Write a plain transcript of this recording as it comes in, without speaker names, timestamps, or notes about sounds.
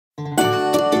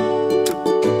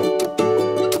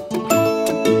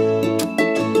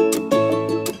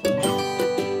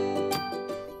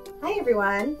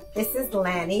everyone. This is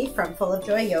Lani from Full of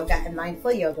Joy Yoga and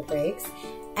Mindful Yoga Breaks.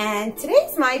 And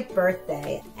today's my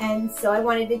birthday. And so I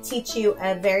wanted to teach you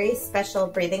a very special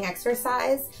breathing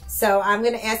exercise. So I'm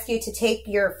going to ask you to take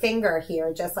your finger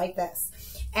here just like this.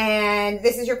 And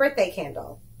this is your birthday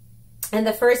candle. And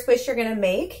the first wish you're going to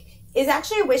make is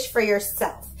actually a wish for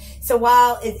yourself. So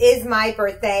while it is my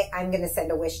birthday, I'm going to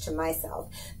send a wish to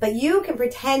myself. But you can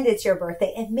pretend it's your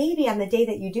birthday, and maybe on the day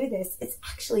that you do this, it's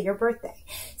actually your birthday.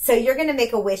 So you're going to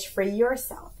make a wish for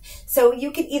yourself. So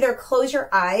you can either close your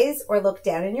eyes or look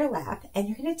down in your lap, and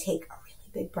you're going to take a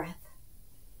really big breath.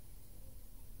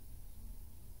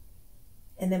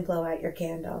 And then blow out your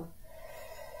candle.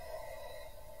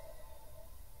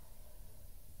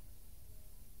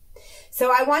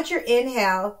 So I want your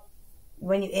inhale.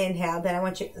 When you inhale, then I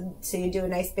want you, so you do a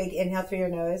nice big inhale through your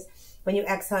nose. When you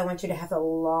exhale, I want you to have a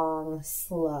long,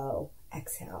 slow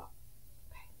exhale.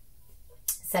 Okay.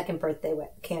 Second birthday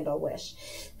candle wish.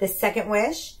 The second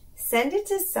wish, send it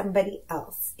to somebody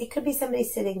else. It could be somebody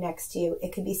sitting next to you.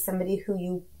 It could be somebody who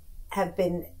you have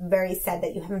been very sad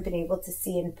that you haven't been able to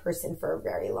see in person for a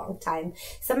very long time.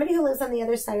 Somebody who lives on the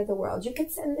other side of the world. You can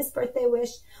send this birthday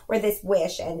wish or this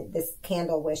wish and this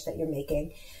candle wish that you're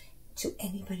making to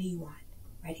anybody you want.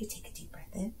 Ready? Take a deep breath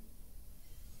in.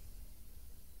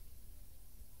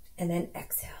 And then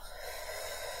exhale.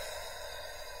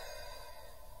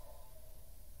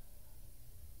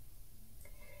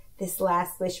 This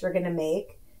last wish we're going to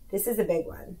make, this is a big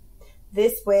one.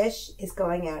 This wish is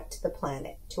going out to the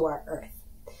planet, to our Earth.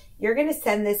 You're going to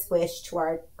send this wish to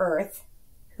our Earth,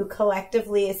 who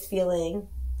collectively is feeling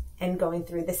and going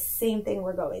through the same thing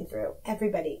we're going through.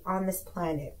 Everybody on this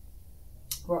planet.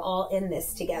 We're all in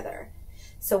this together.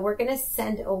 So we're going to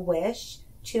send a wish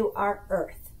to our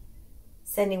Earth,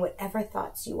 sending whatever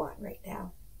thoughts you want right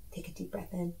now. Take a deep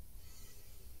breath in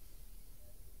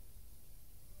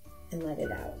and let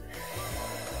it out.